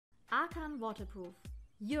Arcan Waterproof,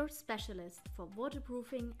 your specialist for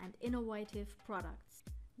waterproofing and innovative products.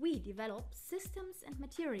 We develop systems and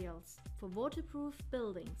materials for waterproof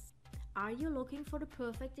buildings. Are you looking for the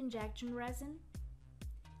perfect injection resin?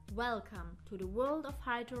 Welcome to the world of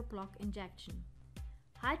HydroBloc injection.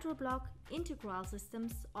 HydroBloc integral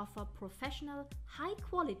systems offer professional,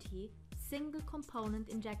 high-quality, single-component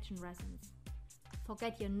injection resins.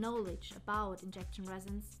 Forget your knowledge about injection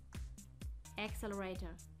resins.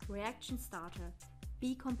 Accelerator, reaction starter,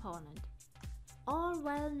 B component. All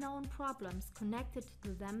well-known problems connected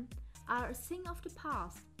to them are a thing of the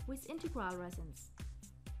past with integral resins.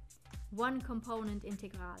 One component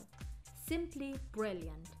integral. Simply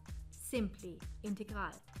brilliant. Simply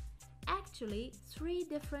integral. Actually, 3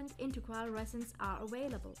 different integral resins are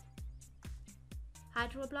available.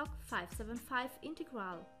 HydroBloc 575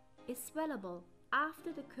 integral is swellable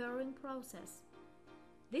after the curing process.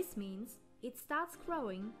 This means it starts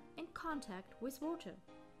growing in contact with water.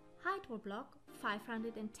 HydroBloc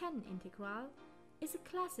 510 integral is a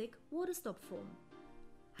classic waterstop foam.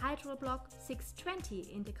 HydroBloc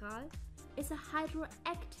 620 integral is a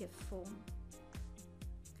hydroactive foam.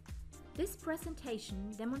 This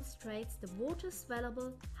presentation demonstrates the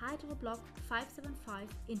water-swellable HydroBloc 575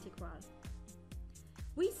 integral.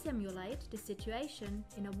 We simulate the situation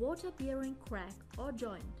in a water-bearing crack or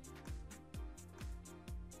joint.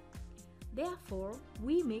 Therefore,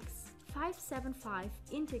 we mix 575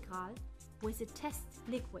 integral with a test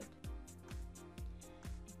liquid.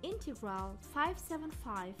 Integral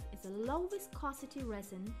 575 is a low viscosity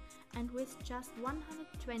resin and with just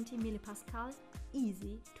 120 millipascal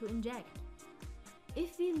easy to inject.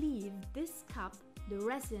 If we leave this cup, the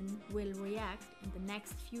resin will react in the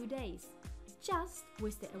next few days, just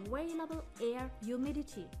with the available air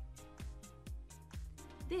humidity.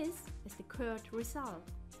 This is the current result.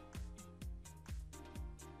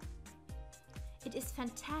 It is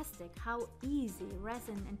fantastic how easy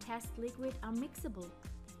resin and test liquid are mixable.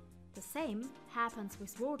 The same happens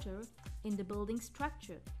with water in the building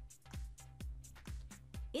structure.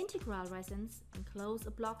 Integral resins enclose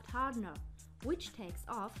a blocked hardener, which takes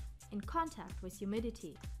off in contact with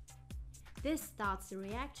humidity. This starts the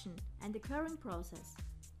reaction and the curing process.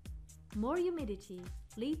 More humidity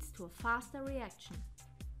leads to a faster reaction.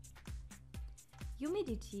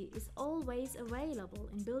 Humidity is always available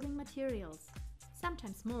in building materials,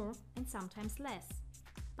 sometimes more and sometimes less,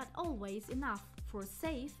 but always enough for a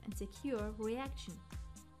safe and secure reaction.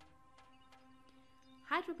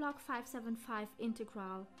 HydroBloc 575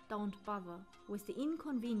 integral don't bother with the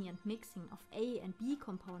inconvenient mixing of A and B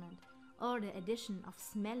component or the addition of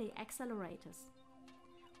smelly accelerators.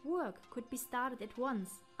 Work could be started at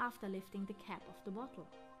once after lifting the cap of the bottle.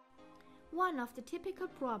 One of the typical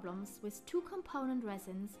problems with 2-component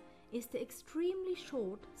resins is the extremely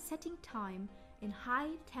short setting time in high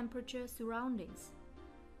temperature surroundings.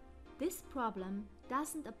 This problem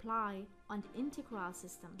doesn't apply on the integral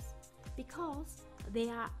systems because they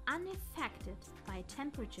are unaffected by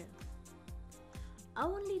temperature.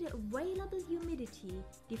 Only the available humidity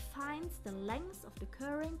defines the length of the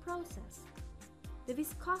curing process. The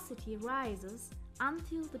viscosity rises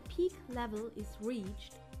until the peak level is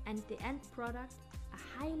reached and the end product,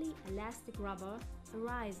 a highly elastic rubber,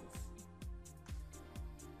 arises.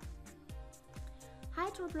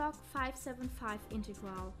 HydroBloc 575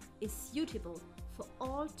 integral is suitable for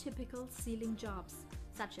all typical sealing jobs,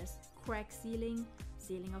 such as crack sealing,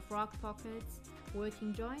 sealing of rock pockets,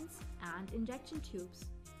 working joints and injection tubes.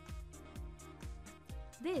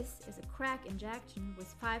 This is a crack injection with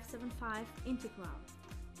 575 integral.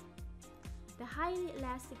 The highly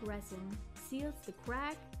elastic resin seals the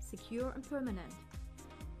crack secure and permanent.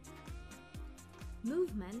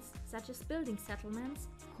 Movements such as building settlements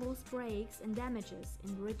cause breaks and damages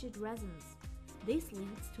in rigid resins. This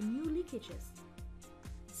leads to new leakages.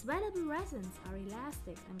 Swellable resins are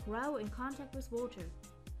elastic and grow in contact with water.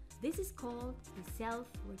 This is called the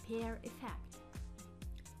self-repair effect.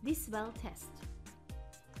 The Swell test.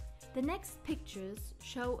 The next pictures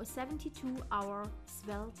show a 72-hour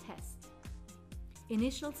Swell test.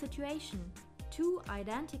 Initial situation: 2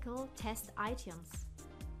 identical test items.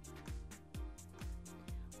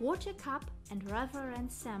 Water cup and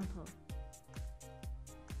reference sample.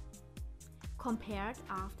 Compared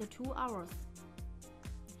after 2 hours.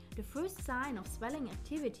 The first sign of swelling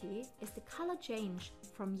activity is the color change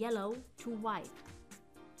from yellow to white.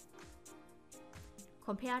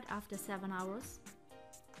 Compared after 7 hours.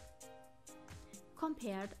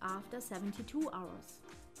 Compared after 72 hours.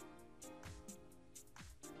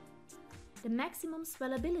 The maximum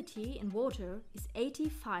swellability in water is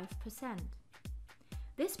 85%.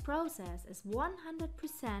 This process is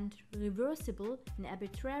 100% reversible and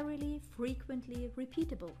arbitrarily frequently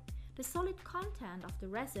repeatable. The solid content of the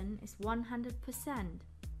resin is 100%.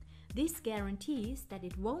 This guarantees that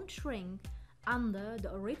it won't shrink under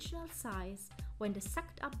the original size when the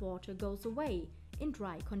sucked up water goes away in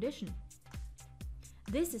dry condition.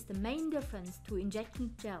 This is the main difference to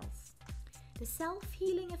injection gels. The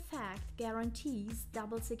self-healing effect guarantees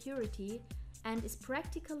double security and is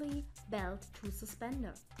practically belt to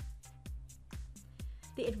suspender.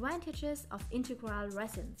 The advantages of integral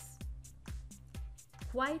resins.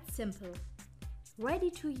 Quite simple, ready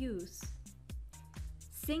to use,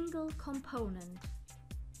 single component,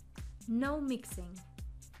 no mixing,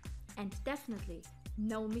 and definitely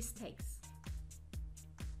no mistakes.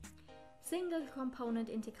 Single component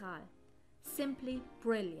integral, simply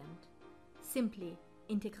brilliant, simply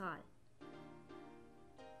integral.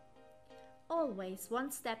 Always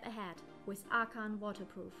one step ahead with Arcan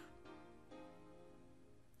Waterproof.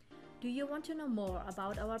 Do you want to know more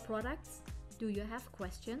about our products? Do you have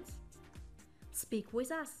questions? Speak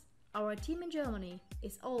with us. Our team in Germany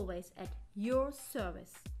is always at your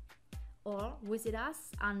service. Or visit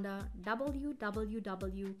us under www.arcan.biz.